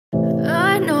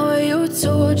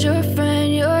told your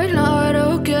friend you're not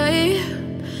okay,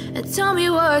 and tell me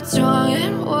what's wrong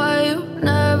and why you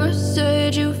never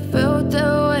said you felt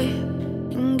that way.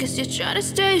 And guess you're trying to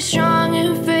stay strong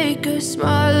and fake a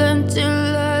smile until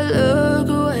I look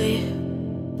away.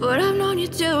 But I've known you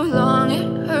too long,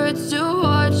 it hurts to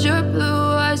watch your blue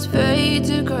eyes fade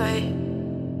to gray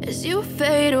as you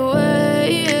fade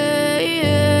away,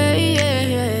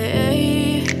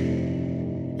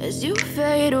 as you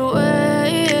fade away.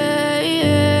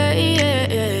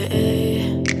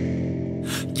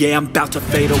 Yeah, I'm about to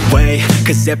fade away,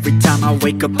 cause every time I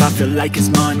wake up I feel like it's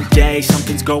Monday.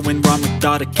 Something's going wrong with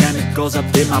all the chemicals up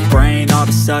in my brain. All of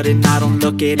a sudden I don't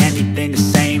look at anything the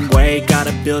same way. Got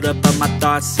a build up of my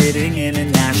thoughts sitting in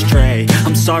an ashtray.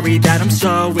 I'm sorry that I'm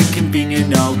so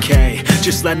inconvenient, okay.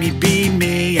 Just let me be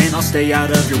me and I'll stay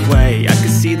out of your way. I can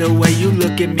see the way you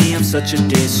look at me, I'm such a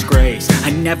disgrace.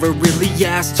 I never really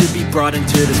asked to be brought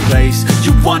into this place.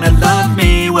 You wanna love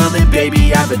me? Well then baby,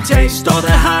 have a taste. All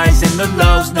the highs and the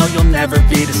lows, no, you'll never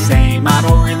be the same. I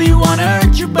don't really wanna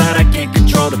hurt you, but I can't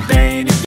control the pain.